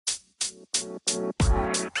Well,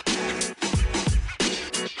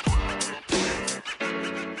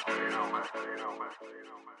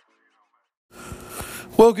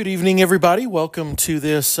 good evening, everybody. Welcome to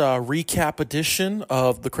this recap edition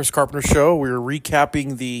of the Chris Carpenter Show. We're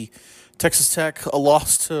recapping the Texas Tech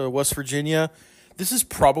loss to West Virginia. This is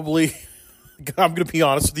probably, I'm going to be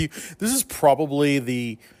honest with you, this is probably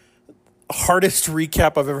the hardest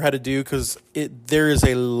recap I've ever had to do because there is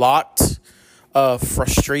a lot of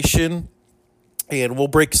frustration, and we'll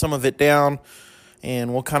break some of it down,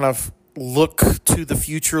 and we'll kind of look to the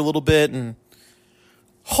future a little bit, and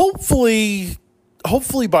hopefully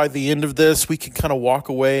by the end of this, we can kind of walk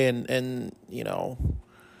away and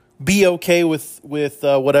be okay with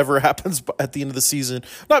whatever happens at the end of the season.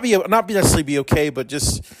 Not necessarily be okay, but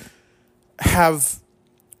just have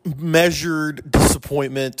measured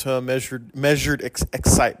disappointment, measured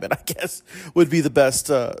excitement, I guess, would be the best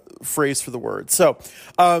phrase for the word. So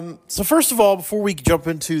first of all, before we jump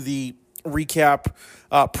into the recap,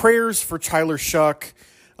 prayers for Tyler Shuck.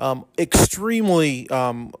 Extremely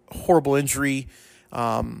horrible injury.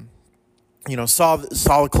 Saw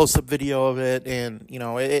the close-up video of it, and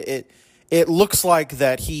it looks like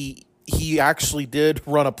that he actually did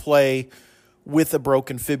run a play with a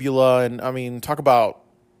broken fibula, and I mean, talk about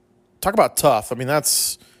tough. I mean,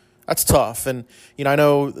 that's tough, and I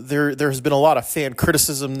know there has been a lot of fan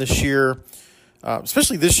criticism this year,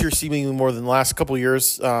 especially this year, seemingly more than the last couple of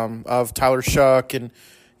years, of Tyler Shuck, and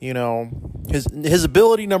his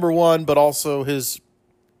ability, number one, but also his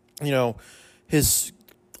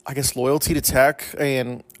I guess loyalty to Tech,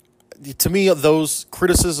 and to me those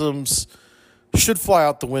criticisms should fly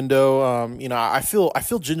out the window. I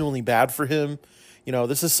feel genuinely bad for him.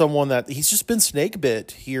 This is someone that he's just been snake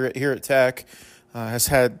bit here at Tech. Has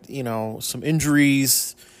had some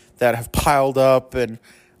injuries that have piled up, and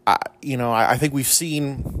I think we've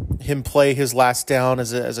seen him play his last down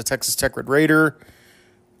as a Texas Tech Red Raider.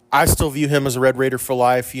 I still view him as a Red Raider for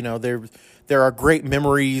life. There are great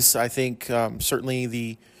memories. I think certainly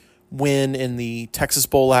the win in the Texas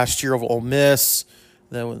Bowl last year of Ole Miss,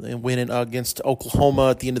 the win against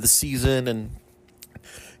Oklahoma at the end of the season. And,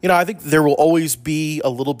 I think there will always be a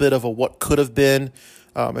little bit of a what could have been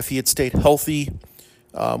if he had stayed healthy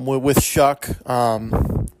with Shuck.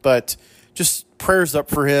 But just prayers up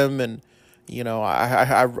for him. And,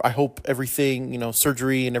 I hope everything,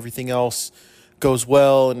 surgery and everything else goes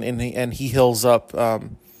well and he heals up.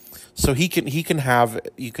 So he can have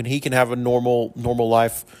a normal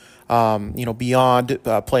life, beyond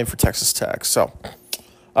playing for Texas Tech. So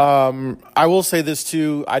I will say this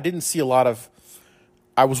too.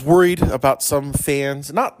 I was worried about some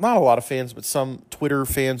fans, not a lot of fans, but some Twitter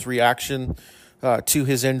fans' reaction to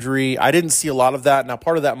his injury. I didn't see a lot of that. Now,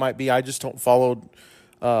 part of that might be I just don't follow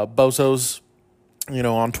bozos,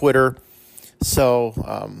 on Twitter.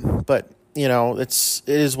 So, but it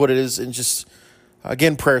is what it is, and just.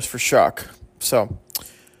 Again, prayers for Shuck. So,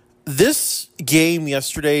 this game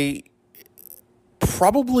yesterday,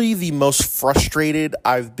 probably the most frustrated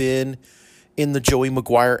I've been in the Joey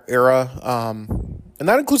McGuire era. And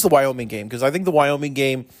that includes the Wyoming game, because I think the Wyoming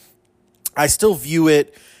game, I still view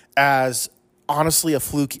it as honestly a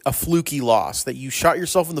fluky loss, that you shot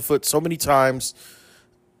yourself in the foot so many times.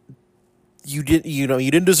 You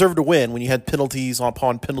didn't deserve to win when you had penalties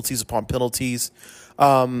upon penalties upon penalties.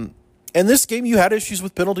 And this game, you had issues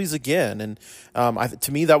with penalties again, and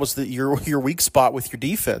to me, that was your weak spot with your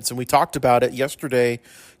defense. And we talked about it yesterday,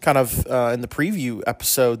 kind of in the preview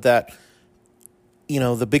episode, that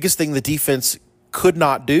the biggest thing the defense could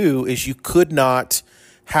not do is you could not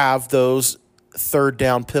have those third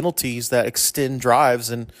down penalties that extend drives,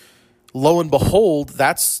 and lo and behold,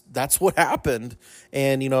 that's what happened.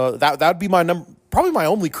 And that'd be probably my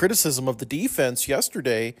only criticism of the defense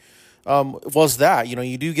yesterday. Was that,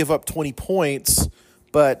 you do give up 20 points,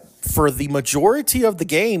 but for the majority of the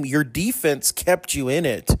game, your defense kept you in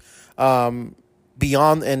it beyond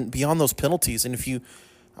those penalties. And if you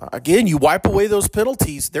wipe away those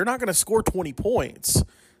penalties, they're not going to score 20 points.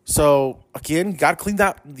 So again, you got to clean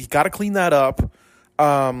that up.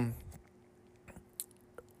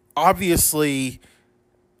 Obviously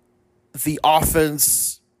the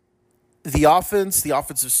offensive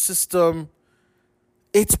system,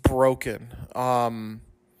 it's broken. And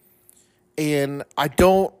I'm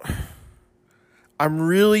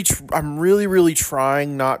really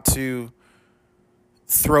trying not to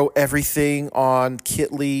throw everything on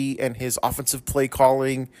Kitley and his offensive play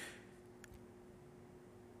calling.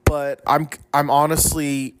 But I'm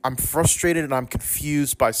honestly frustrated and I'm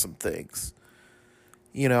confused by some things.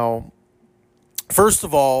 First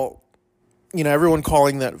of all, everyone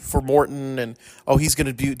calling that for Morton and, oh, he's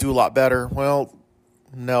going to do a lot better. Well,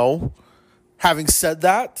 no. Having said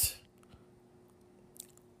that,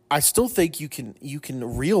 I still think you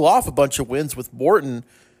can reel off a bunch of wins with Morton,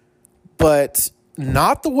 but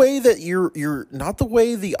not the way that you're not the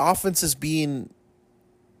way the offense is being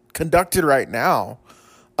conducted right now.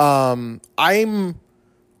 I'm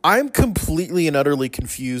completely and utterly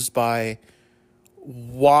confused by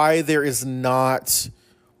why there is not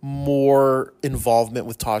more involvement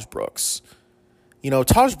with Taj Brooks.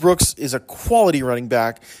 Taj Brooks is a quality running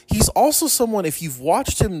back. He's also someone, if you've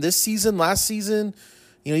watched him this season, last season,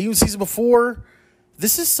 even season before,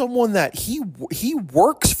 this is someone that he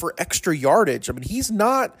works for extra yardage. I mean, he's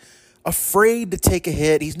not afraid to take a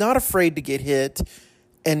hit. He's not afraid to get hit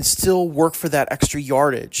and still work for that extra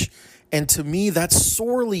yardage. And to me, that's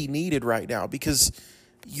sorely needed right now because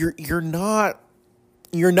you're not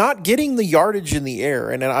getting the yardage in the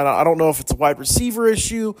air. And I don't know if it's a wide receiver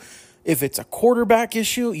issue, if it's a quarterback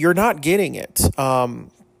issue, you're not getting it.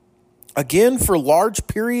 Again, for large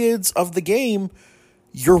periods of the game,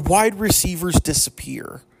 your wide receivers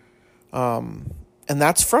disappear. And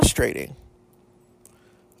that's frustrating.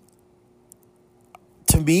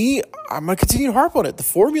 To me, I'm going to continue to harp on it. The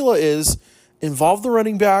formula is involve the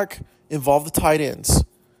running back, involve the tight ends.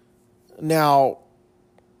 Now,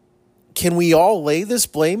 can we all lay this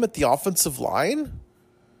blame at the offensive line?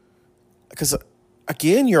 Because,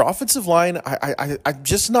 again, your offensive line, I'm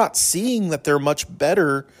just not seeing that they're much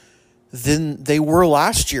better than they were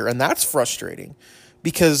last year, and that's frustrating.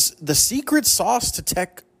 Because the secret sauce to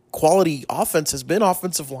Tech quality offense has been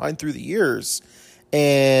offensive line through the years,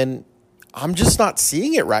 and I'm just not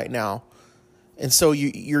seeing it right now. And so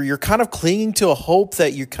you're kind of clinging to a hope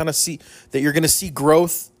that you kind of see that you're going to see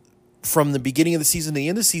growth from the beginning of the season to the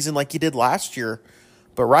end of the season like you did last year.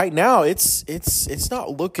 But right now it's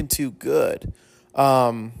not looking too good.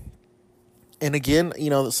 And again,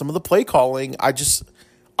 some of the play calling,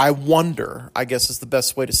 I wonder, I guess is the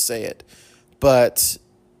best way to say it. But,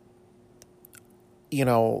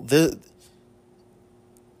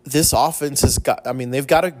 this offense they've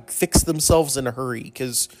got to fix themselves in a hurry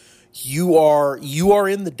because you are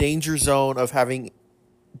in the danger zone of having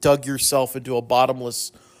dug yourself into a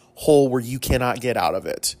bottomless hole where you cannot get out of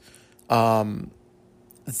it.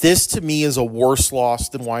 This, to me, is a worse loss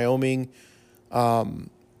than Wyoming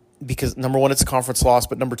because, number one, it's a conference loss,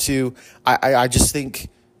 but number two, I just think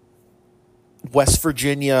West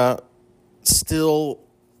Virginia still,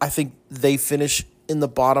 I think they finish in the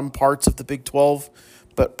bottom parts of the Big 12,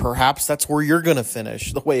 but perhaps that's where you're going to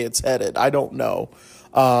finish the way it's headed. I don't know.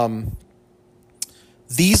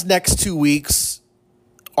 These next 2 weeks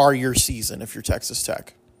are your season if you're Texas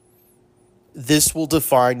Tech. This will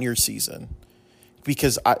define your season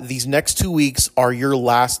because these next 2 weeks are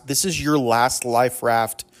this is your last life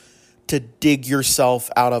raft to dig yourself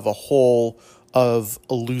out of a hole of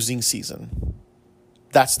a losing season.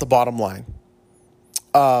 That's the bottom line.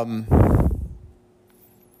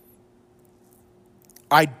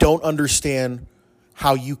 I don't understand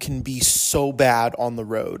how you can be so bad on the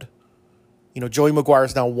road. Joey McGuire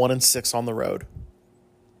is now 1-6 on the road.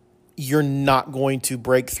 You're not going to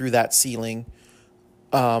break through that ceiling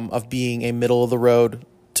of being a middle of the road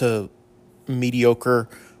to mediocre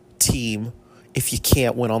team if you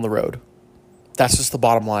can't win on the road. That's just the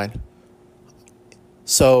bottom line.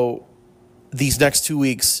 So these next 2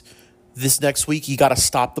 weeks, this next week, you got to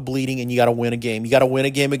stop the bleeding and you got to win a game. You got to win a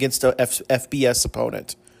game against a FBS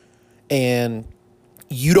opponent. And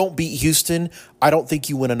you don't beat Houston, I don't think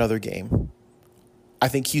you win another game. I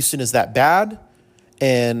think Houston is that bad.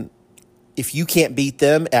 And if you can't beat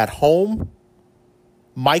them at home,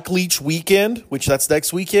 Mike Leach weekend, which that's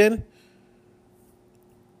next weekend,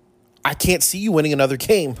 I can't see you winning another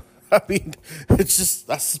game. I mean, that's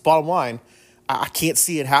the bottom line. I can't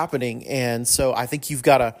see it happening. And so I think you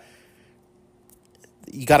got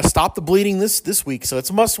to stop the bleeding this week. So it's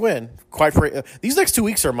a must win. These next 2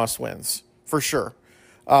 weeks are must wins for sure.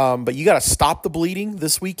 But you got to stop the bleeding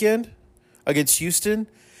this weekend against Houston.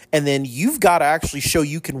 And then you've got to actually show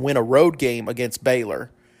you can win a road game against Baylor.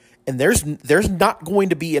 And there's not going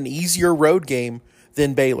to be an easier road game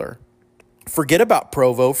than Baylor. Forget about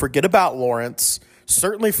Provo. Forget about Lawrence.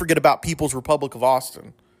 Certainly forget about People's Republic of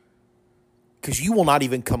Austin. Because you will not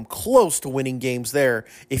even come close to winning games there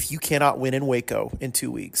if you cannot win in Waco in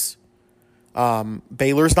 2 weeks.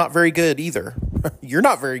 Baylor's not very good either. You're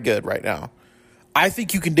not very good right now. I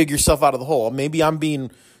think you can dig yourself out of the hole. Maybe I'm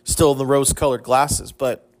being still in the rose-colored glasses,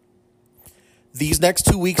 but these next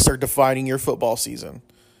 2 weeks are defining your football season.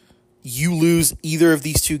 You lose either of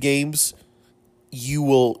these two games, you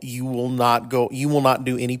will not do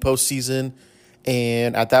any postseason,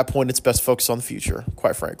 and at that point, it's best to focus on the future,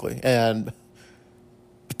 quite frankly, and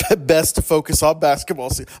best to focus on basketball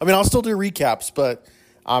season. I mean, I'll still do recaps, but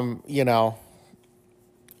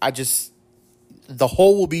the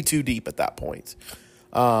hole will be too deep at that point.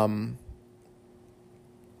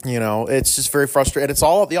 It's just very frustrating. It's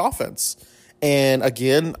all the offense. And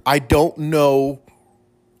again, I don't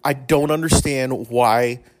understand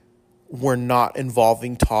why we're not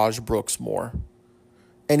involving Taj Brooks more.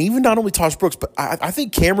 And even not only Taj Brooks, but I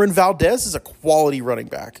think Cameron Valdez is a quality running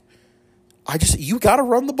back. You got to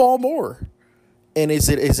run the ball more. And is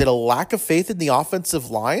it a lack of faith in the offensive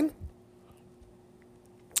line?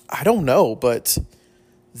 I don't know, but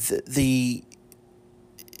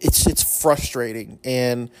it's frustrating.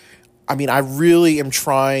 And I mean, I really am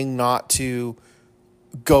trying not to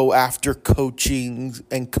go after coaching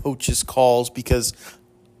and coaches' calls because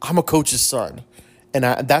I'm a coach's son, and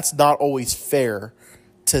that's not always fair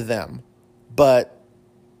to them. But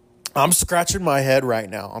I'm scratching my head right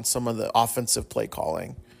now on some of the offensive play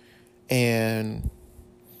calling, and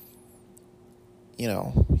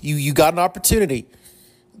you got an opportunity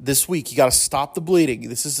this week. You got to stop the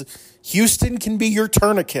bleeding. Houston can be your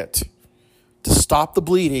tourniquet to stop the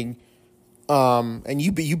bleeding. And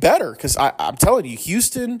you better, because I'm telling you,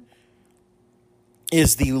 Houston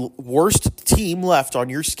is the worst team left on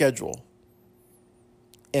your schedule.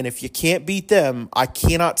 And if you can't beat them, I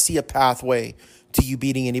cannot see a pathway to you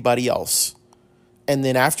beating anybody else. And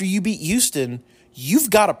then after you beat Houston, you've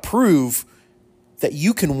got to prove that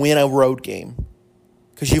you can win a road game,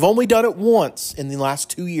 because you've only done it once in the last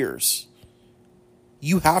 2 years.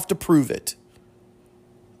 You have to prove it.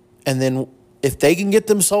 And then if they can get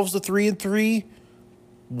themselves to 3-3,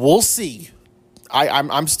 we'll see.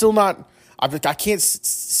 I'm still not. I can't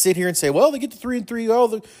sit here and say, well, they get to 3-3. Oh,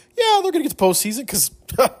 they're going to get to postseason, because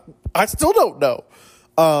I still don't know.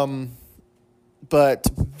 But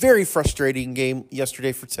very frustrating game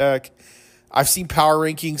yesterday for Tech. I've seen power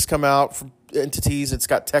rankings come out from entities. It's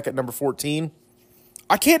got Tech at number 14.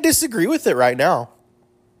 I can't disagree with it right now.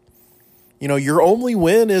 Your only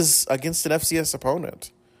win is against an FCS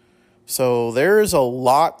opponent. So there's a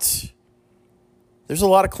lot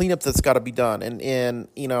of cleanup that's got to be done. And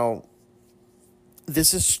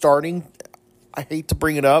this is starting, I hate to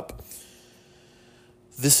bring it up,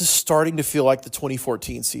 this is starting to feel like the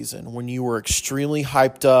 2014 season when you were extremely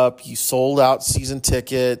hyped up. You sold out season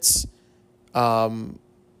tickets.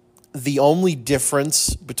 The only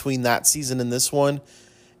difference between that season and this one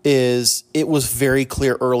is it was very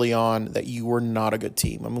clear early on that you were not a good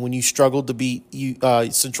team. I mean, when you struggled to beat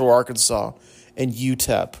Central Arkansas and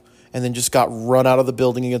UTEP and then just got run out of the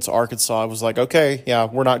building against Arkansas, I was like, okay, yeah,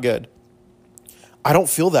 we're not good. I don't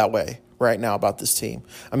feel that way right now about this team.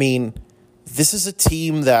 I mean, this is a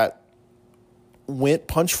team that went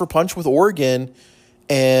punch for punch with Oregon,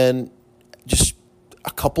 and just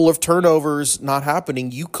a couple of turnovers not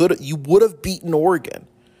happening, you would have beaten Oregon.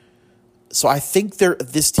 So I think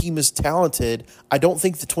this team is talented. I don't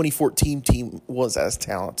think the 2014 team was as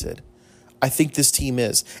talented. I think this team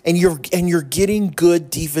is, and you're getting good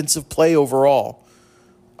defensive play overall.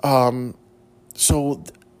 So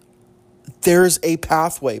there's a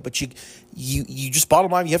pathway, but you just, bottom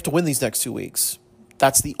line, you have to win these next 2 weeks.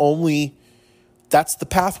 That's the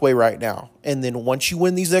pathway right now. And then once you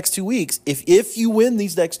win these next 2 weeks, if you win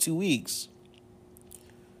these next 2 weeks,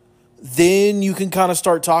 then you can kind of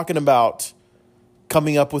start talking about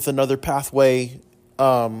coming up with another pathway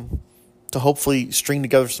to hopefully string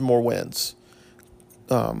together some more wins.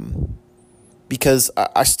 Because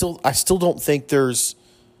I still don't think there's,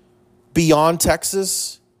 beyond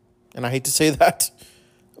Texas, and I hate to say that,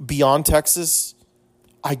 beyond Texas,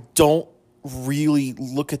 I don't really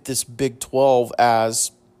look at this Big 12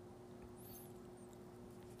 as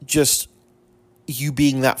just you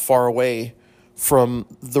being that far away from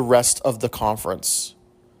the rest of the conference.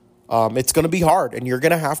 It's going to be hard, and you're going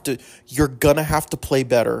to have to play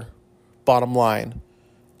better, bottom line,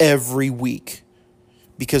 every week,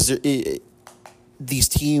 because these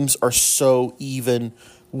teams are so even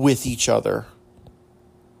with each other.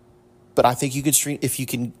 But I think you can if you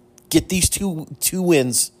can get these two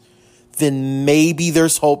wins, then maybe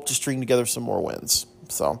there's hope to string together some more wins.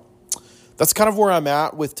 So that's kind of where I'm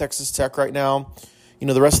at with Texas Tech right now.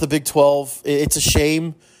 The rest of the Big 12, it's a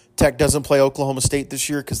shame Tech doesn't play Oklahoma State this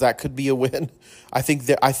year, because that could be a win. I think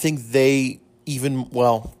they even,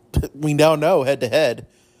 well, we now know head to head,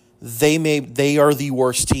 they are the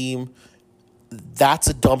worst team. That's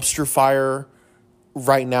a dumpster fire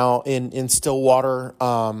right now in Stillwater.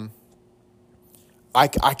 I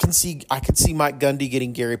can see Mike Gundy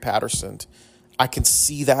getting Gary Patterson. I can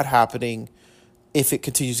see that happening if it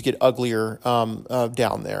continues to get uglier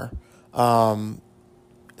down there.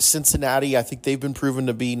 Cincinnati, I think they've been proven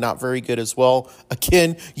to be not very good as well.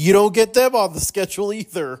 Again, you don't get them on the schedule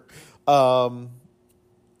either. But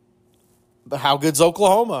how good's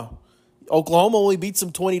Oklahoma? Oklahoma only beats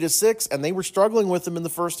them 20-6, and they were struggling with them in the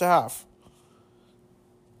first half.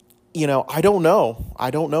 I don't know. I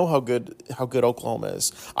don't know how good Oklahoma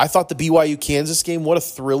is. I thought the BYU Kansas game, what a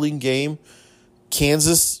thrilling game.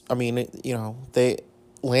 Kansas, Lance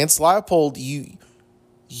Leipold,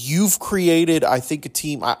 you've created, I think, a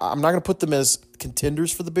team. I'm not going to put them as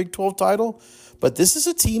contenders for the Big 12 title, but this is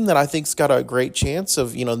a team that I think's got a great chance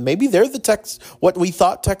of, maybe they're what we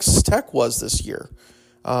thought Texas Tech was this year,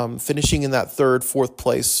 finishing in that fourth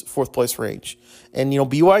place range. And,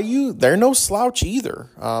 BYU, they're no slouch either.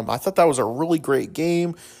 I thought that was a really great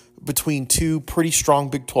game between two pretty strong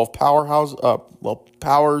Big 12 powers.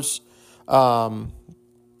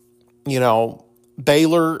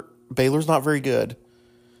 Baylor's not very good.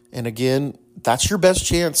 And again, that's your best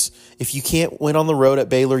chance. If you can't win on the road at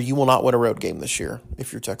Baylor, you will not win a road game this year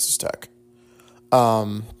if you're Texas Tech.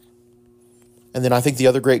 And then I think the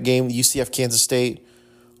other great game, UCF Kansas State,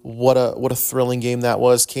 what a thrilling game that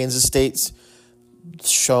was. Kansas State's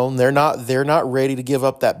shown they're not ready to give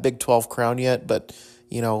up that Big 12 crown yet, but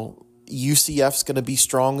UCF's going to be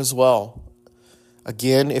strong as well.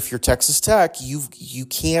 Again, if you're Texas Tech, you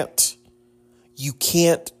can't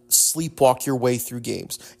sleepwalk your way through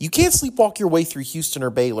games. You can't sleepwalk your way through Houston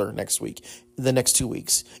or Baylor the next 2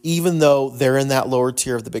 weeks, even though they're in that lower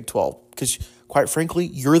tier of the Big 12. Because, quite frankly,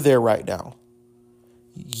 you're there right now.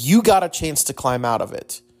 You got a chance to climb out of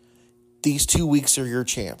it. These 2 weeks are your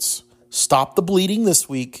chance. Stop the bleeding this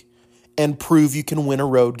week and prove you can win a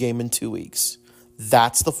road game in 2 weeks.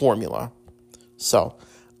 That's the formula. So,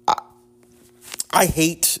 I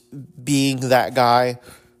hate being that guy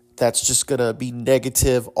that's just going to be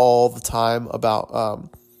negative all the time about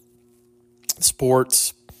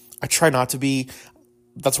sports. I try not to be.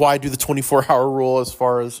 That's why I do the 24-hour rule as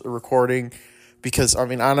far as recording, because,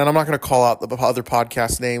 and I'm not going to call out the other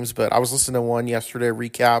podcast names, but I was listening to one yesterday,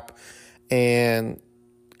 recap, and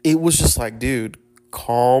it was just like, dude,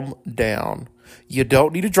 calm down. You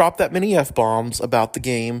don't need to drop that many F-bombs about the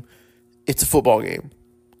game. It's a football game.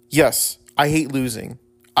 Yes, I hate losing.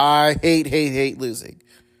 I hate losing.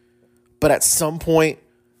 But at some point,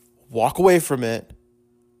 walk away from it,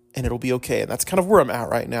 and it'll be okay. And that's kind of where I'm at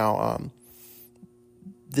right now.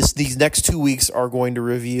 These next 2 weeks are going to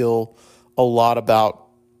reveal a lot about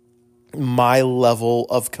my level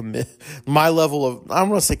of my level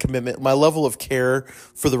of care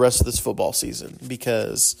for the rest of this football season.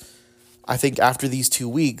 Because I think after these 2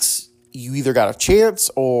 weeks, you either got a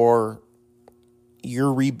chance or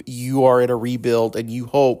you are in a rebuild, and you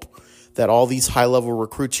hope that all these high-level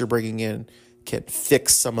recruits you're bringing in can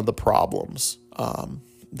fix some of the problems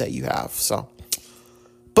that you have. So,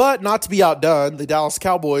 but not to be outdone, the Dallas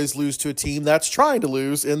Cowboys lose to a team that's trying to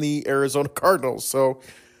lose in the Arizona Cardinals. So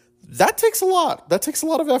that takes a lot. That takes a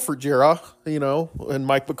lot of effort, Jera, and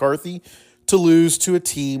Mike McCarthy, to lose to a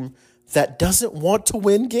team that doesn't want to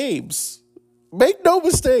win games. Make no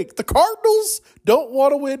mistake, the Cardinals don't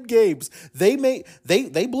want to win games. They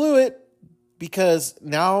blew it because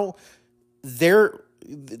now they're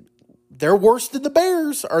worse than the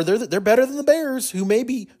Bears, or they're better than the Bears, who may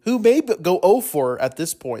go 0-4 at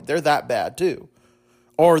this point. They're that bad too.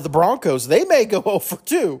 Or the Broncos, they may go 0-4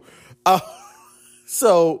 too.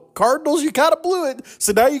 So Cardinals, you kind of blew it.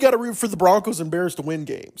 So now you got to root for the Broncos and Bears to win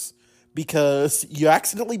games, because you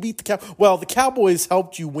accidentally beat the Cowboys. Well, the Cowboys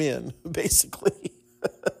helped you win, basically.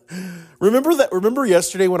 Remember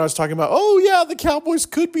yesterday when I was talking about, the Cowboys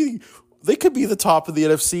could be the top of the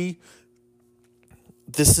NFC.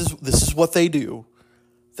 This is what they do.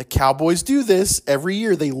 The Cowboys do this every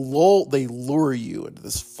year. They lure you into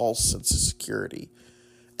this false sense of security.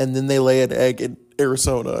 And then they lay an egg in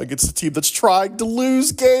Arizona against a team that's trying to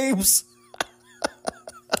lose games.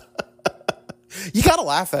 You got to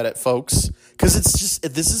laugh at it, folks, because it's just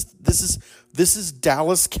this is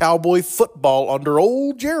Dallas Cowboy football under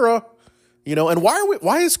old Jera, And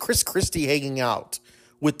why is Chris Christie hanging out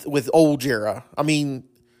with old Jera? I mean,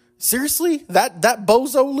 seriously, that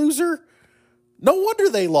bozo loser? No wonder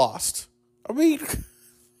they lost. I mean,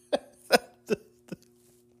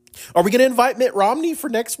 are we going to invite Mitt Romney for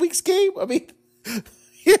next week's game? I mean,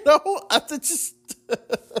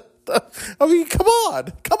 come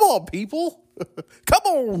on, people. Come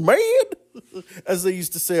on, man, as they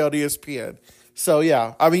used to say on ESPN. So,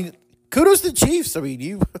 yeah, kudos to the Chiefs.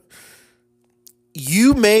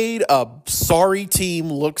 You made a sorry team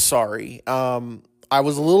look sorry. I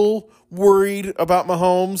was a little worried about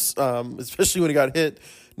Mahomes, especially when he got hit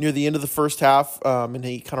near the end of the first half, and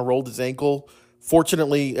he kind of rolled his ankle.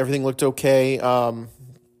 Fortunately, everything looked okay. And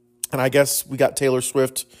I guess we got Taylor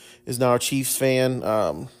Swift is now a Chiefs fan.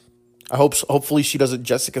 Hopefully she doesn't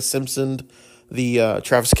Jessica Simpson the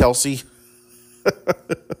Travis Kelce.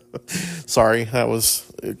 Sorry, that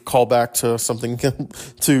was a callback to something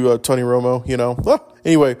to Tony Romo,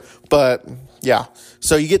 Anyway, but yeah.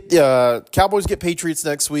 So you get Cowboys get Patriots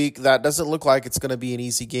next week. That doesn't look like it's going to be an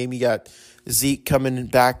easy game. You got Zeke coming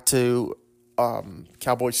back to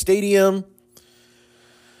Cowboys Stadium.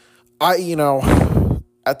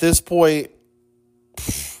 At this point,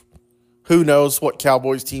 who knows what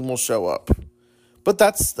Cowboys team will show up. But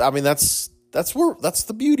that's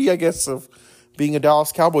the beauty, I guess, of being a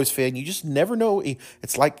Dallas Cowboys fan. You just never know.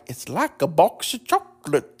 It's like a box of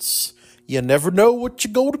chocolates. You never know what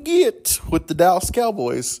you're going to get with the Dallas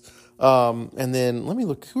Cowboys. And then let me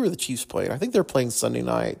look. Who are the Chiefs playing? I think they're playing Sunday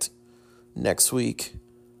night next week.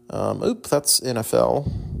 That's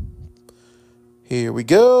NFL. Here we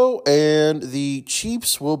go. And the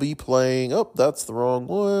Chiefs will be playing. Oh, that's the wrong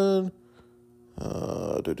one.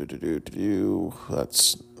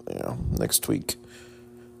 That's next week.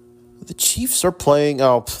 The Chiefs are playing.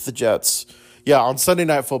 The Jets. Yeah, on Sunday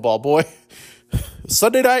Night Football, boy.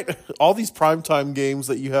 Sunday night, all these primetime games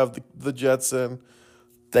that you have the Jets in,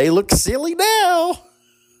 they look silly now.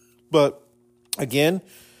 But again,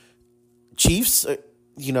 Chiefs,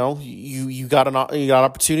 you got an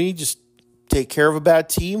opportunity. Just take care of a bad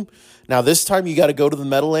team. Now this time you got to go to the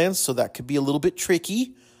Meadowlands, so that could be a little bit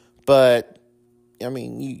tricky. But I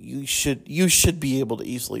mean, you should be able to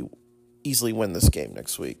easily win this game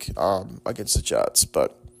next week against the Jets.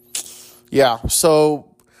 But yeah, so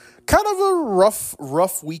kind of a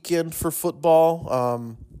rough weekend for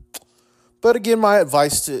football. But again, my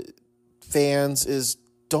advice to fans is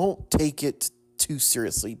don't take it too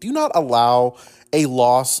seriously. Do not allow a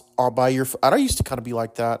loss by your. I used to kind of be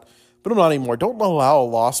like that, but I'm not anymore. Don't allow a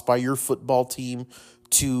loss by your football team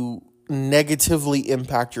to negatively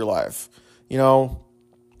impact your life.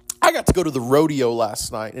 I got to go to the rodeo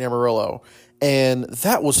last night in Amarillo, and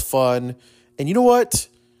that was fun. And you know what?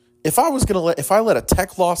 If I let a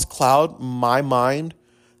tech loss cloud my mind,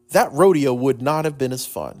 that rodeo would not have been as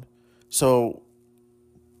fun. So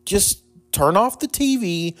just turn off the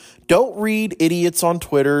TV. Don't read idiots on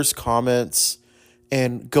Twitter's comments.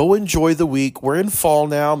 And go enjoy the week. We're in fall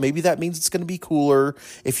now. Maybe that means it's going to be cooler.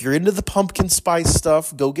 If you're into the pumpkin spice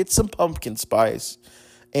stuff, go get some pumpkin spice.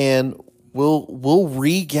 And we'll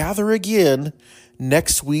regather again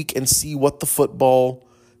next week and see what the football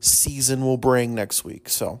season will bring next week.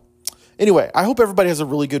 So anyway, I hope everybody has a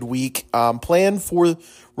really good week. Plan for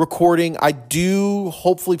recording. I do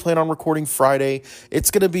hopefully plan on recording Friday.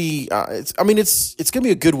 It's going to be it's going to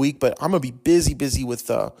be a good week, but I'm going to be busy with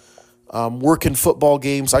working football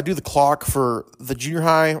games. I do the clock for the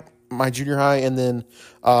my junior high, and then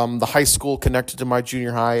the high school connected to my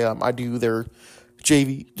junior high. I do their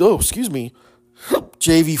JV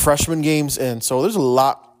freshman games, and so there's a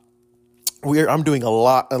lot. I'm doing a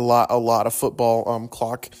lot of football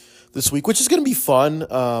clock this week, which is going to be fun.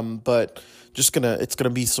 But it's going to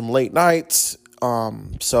be some late nights.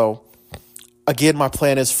 So again, my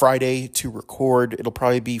plan is Friday to record. It'll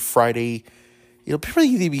probably be Friday. It'll probably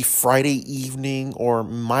either be Friday evening or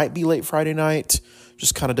might be late Friday night,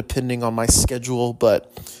 just kind of depending on my schedule.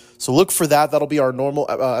 But so look for that. That'll be our normal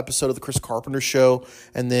episode of the Chris Carpenter Show.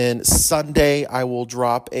 And then Sunday, I will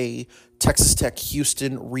drop a Texas Tech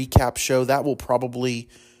Houston recap show. That will probably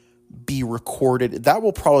be recorded.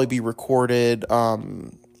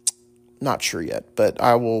 Not sure yet, but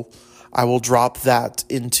I will drop that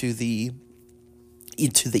into the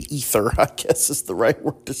ether, I guess is the right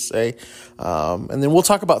word to say. And then we'll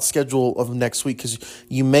talk about schedule of next week, because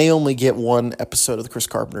you may only get one episode of the Chris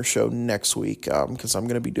Carpenter Show next week, because I'm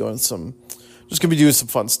going to be doing some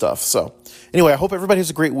fun stuff. So anyway, I hope everybody has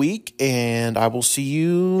a great week, and I will see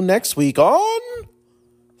you next week on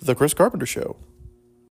the Chris Carpenter Show.